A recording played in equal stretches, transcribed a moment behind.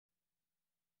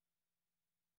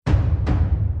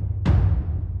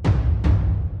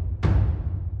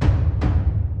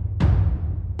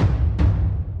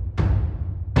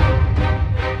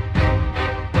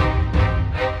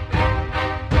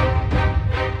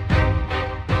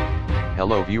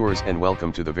Hello viewers and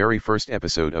welcome to the very first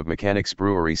episode of Mechanics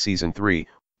Brewery Season 3,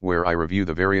 where I review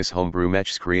the various homebrew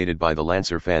mechs created by the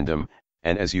Lancer fandom,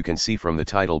 and as you can see from the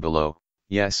title below,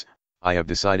 yes, I have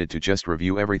decided to just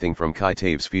review everything from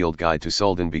Kaitave's Field Guide to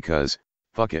Soldan because,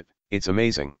 fuck it, it's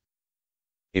amazing.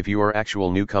 If you are actual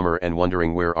newcomer and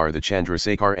wondering where are the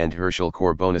Chandrasekhar and Herschel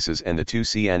core bonuses and the two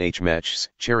CNH mechs,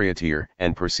 Charioteer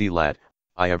and Persilat,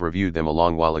 I have reviewed them a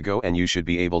long while ago and you should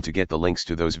be able to get the links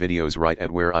to those videos right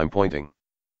at where I'm pointing.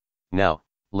 Now,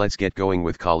 let's get going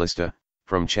with Kalista,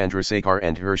 from Chandrasekhar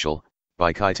and Herschel,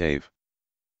 by Kaitave.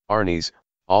 Arnis,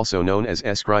 also known as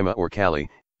Eskrima or Kali,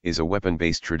 is a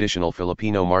weapon-based traditional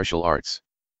Filipino martial arts.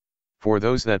 For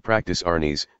those that practice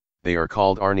Arnis, they are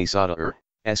called Arnisada or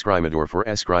Eskrimador for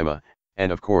Eskrima,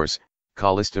 and of course,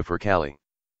 Kalista for Kali.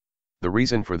 The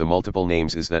reason for the multiple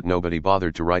names is that nobody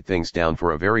bothered to write things down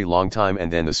for a very long time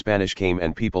and then the Spanish came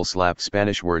and people slapped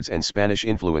Spanish words and Spanish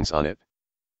influence on it.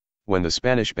 When the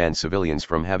Spanish banned civilians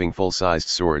from having full-sized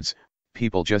swords,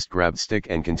 people just grabbed stick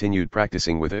and continued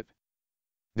practicing with it.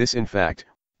 This in fact,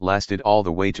 lasted all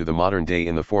the way to the modern day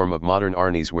in the form of modern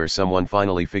Arnis where someone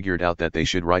finally figured out that they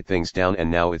should write things down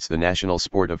and now it's the national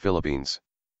sport of Philippines.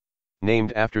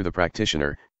 Named after the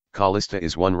practitioner, Kalista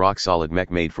is one rock-solid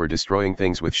mech made for destroying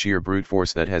things with sheer brute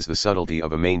force that has the subtlety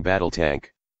of a main battle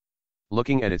tank.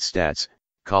 Looking at its stats,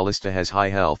 Kalista has high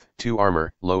health, 2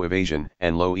 armor, low evasion,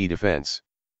 and low E defense.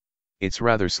 It's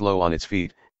rather slow on its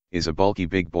feet, is a bulky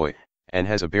big boy, and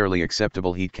has a barely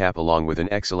acceptable heat cap along with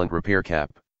an excellent repair cap.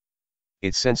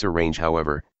 Its sensor range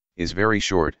however, is very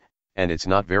short, and it's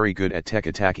not very good at tech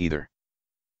attack either.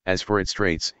 As for its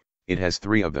traits, it has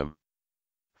 3 of them.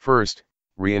 First,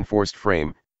 reinforced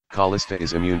frame, Kalista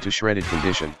is immune to shredded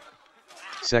condition.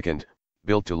 Second,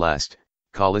 built to last,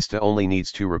 Kalista only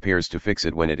needs 2 repairs to fix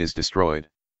it when it is destroyed.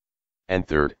 And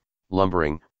third,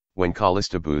 lumbering, when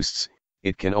Kalista boosts,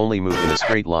 it can only move in a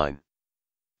straight line.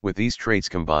 With these traits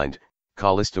combined,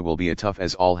 Kalista will be a tough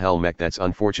as all hell mech that's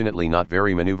unfortunately not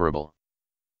very maneuverable.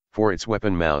 For its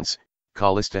weapon mounts,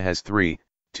 Kalista has 3,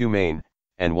 2 main,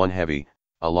 and 1 heavy,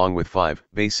 along with 5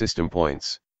 base system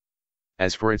points.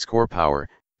 As for its core power,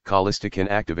 Kalista can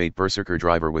activate Berserker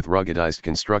Driver with ruggedized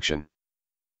construction.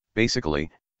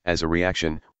 Basically, as a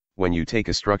reaction, when you take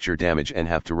a structure damage and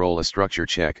have to roll a structure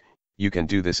check, you can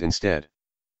do this instead.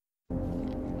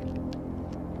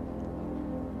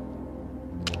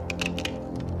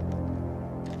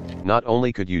 Not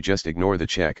only could you just ignore the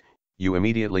check, you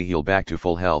immediately heal back to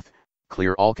full health,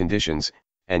 clear all conditions,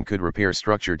 and could repair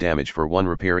structure damage for 1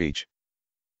 repair each.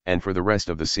 And for the rest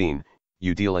of the scene,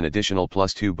 you deal an additional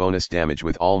 +2 bonus damage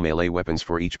with all melee weapons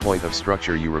for each point of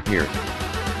structure you repair.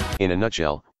 In a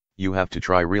nutshell, you have to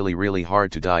try really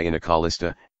hard to die in a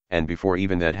Kalista, and before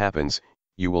even that happens,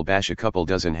 you will bash a couple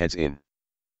dozen heads in.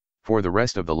 For the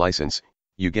rest of the license,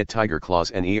 you get Tiger Claws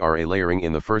and ERA layering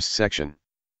in the first section.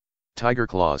 Tiger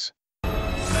Claws.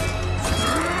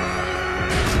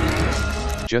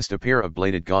 Just a pair of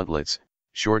bladed gauntlets,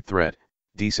 short threat,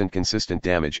 decent consistent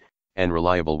damage, and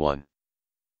reliable one.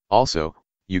 Also,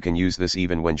 you can use this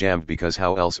even when jammed because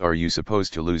how else are you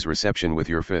supposed to lose reception with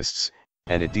your fists,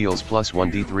 and it deals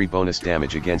 +1d3 bonus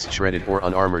damage against shredded or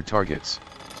unarmored targets.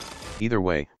 Either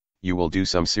way, you will do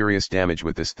some serious damage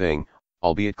with this thing,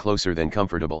 albeit closer than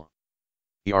comfortable.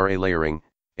 ERA layering,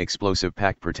 explosive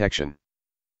pack protection.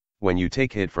 When you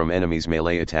take hit from enemy's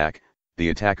melee attack, the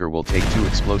attacker will take 2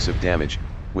 explosive damage,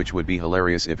 which would be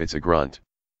hilarious if it's a grunt.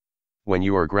 When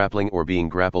you are grappling or being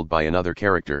grappled by another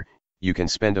character, you can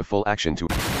spend a full action to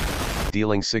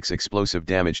dealing 6 explosive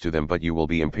damage to them but you will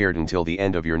be impaired until the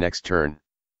end of your next turn.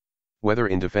 Whether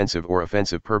in defensive or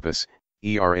offensive purpose,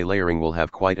 ERA layering will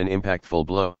have quite an impactful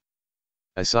blow.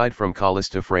 Aside from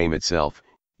Kalista frame itself,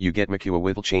 you get Makua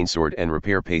Whittle Chainsword and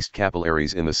repair paste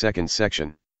capillaries in the second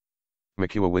section.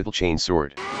 Makua Whittle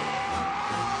Chainsword.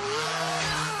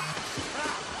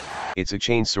 It's a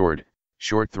chainsword,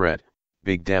 short threat,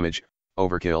 big damage,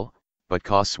 overkill, but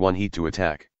costs 1 heat to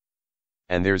attack.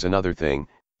 And there's another thing,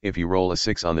 if you roll a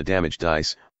 6 on the damage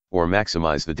dice, or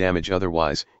maximize the damage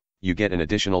otherwise, you get an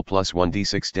additional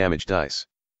 +1d6 damage dice.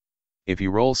 If you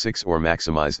roll 6 or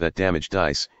maximize that damage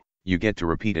dice, you get to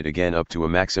repeat it again up to a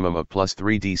maximum of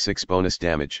 +3d6 bonus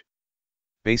damage.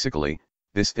 Basically,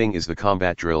 this thing is the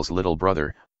combat drill's little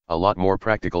brother, a lot more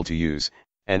practical to use,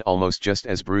 and almost just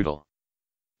as brutal.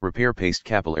 Repair paste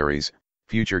capillaries,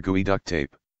 future gooey duct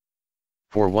tape.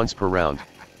 For once per round,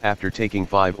 after taking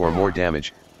 5 or more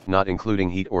damage, not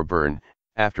including heat or burn,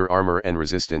 after armor and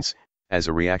resistance, as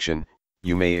a reaction,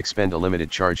 you may expend a limited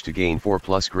charge to gain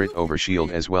 4+ grit over shield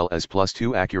as well as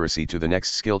 +2 accuracy to the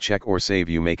next skill check or save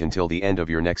you make until the end of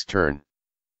your next turn.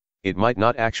 It might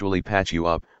not actually patch you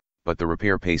up, but the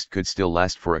repair paste could still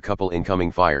last for a couple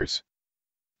incoming fires.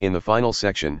 In the final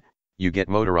section, you get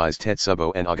motorized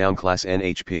Tetsubo and Agaun class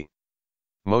NHP.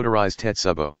 Motorized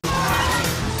Tetsubo.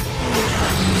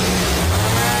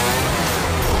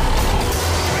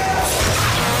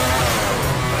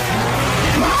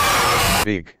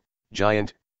 Big,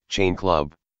 giant, chain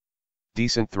club.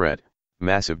 Decent threat,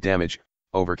 massive damage,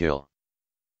 overkill.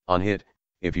 On hit,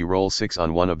 if you roll 6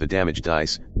 on one of the damage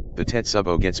dice, the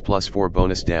Tetsubo gets +4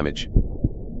 bonus damage.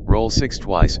 Roll 6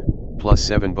 twice,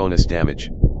 +7 bonus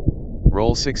damage.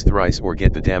 Roll 6 thrice or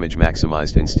get the damage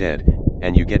maximized instead,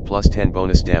 and you get +10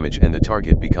 bonus damage and the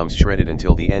target becomes shredded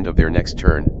until the end of their next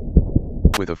turn.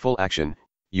 With a full action,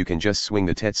 you can just swing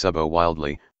the Tetsubo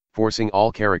wildly, forcing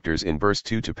all characters in burst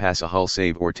 2 to pass a hull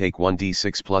save or take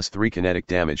 1d6 +3 kinetic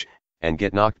damage, and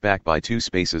get knocked back by 2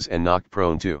 spaces and knocked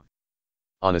prone too.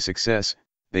 On a success,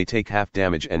 they take half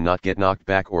damage and not get knocked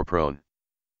back or prone.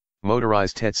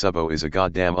 Motorized Tetsubo is a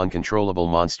goddamn uncontrollable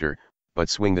monster, but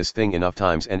swing this thing enough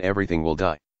times and everything will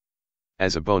die.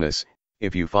 As a bonus,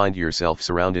 if you find yourself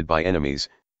surrounded by enemies,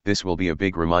 this will be a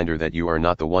big reminder that you are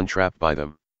not the one trapped by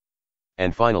them.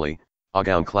 And finally,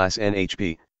 Agaun class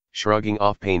NHP, shrugging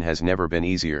off pain has never been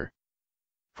easier.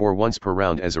 For once per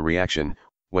round as a reaction,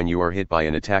 when you are hit by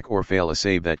an attack or fail a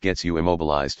save that gets you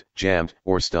immobilized, jammed,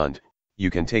 or stunned, you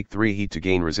can take 3 heat to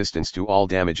gain resistance to all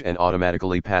damage and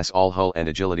automatically pass all hull and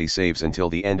agility saves until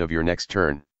the end of your next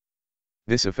turn.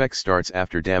 This effect starts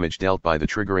after damage dealt by the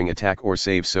triggering attack or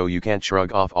save, so you can't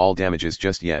shrug off all damages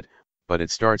just yet, but it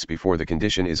starts before the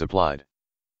condition is applied.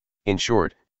 In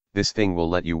short, this thing will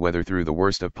let you weather through the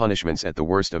worst of punishments at the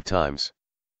worst of times.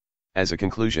 As a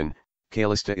conclusion,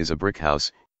 Kalista is a brick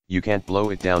house, you can't blow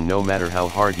it down no matter how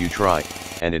hard you try,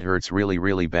 and it hurts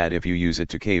really bad if you use it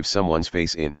to cave someone's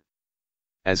face in.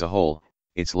 As a whole,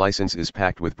 its license is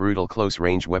packed with brutal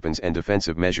close-range weapons and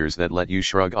defensive measures that let you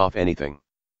shrug off anything.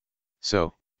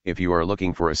 So, if you are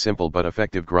looking for a simple but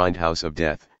effective grindhouse of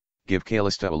death, give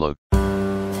Kalista a look.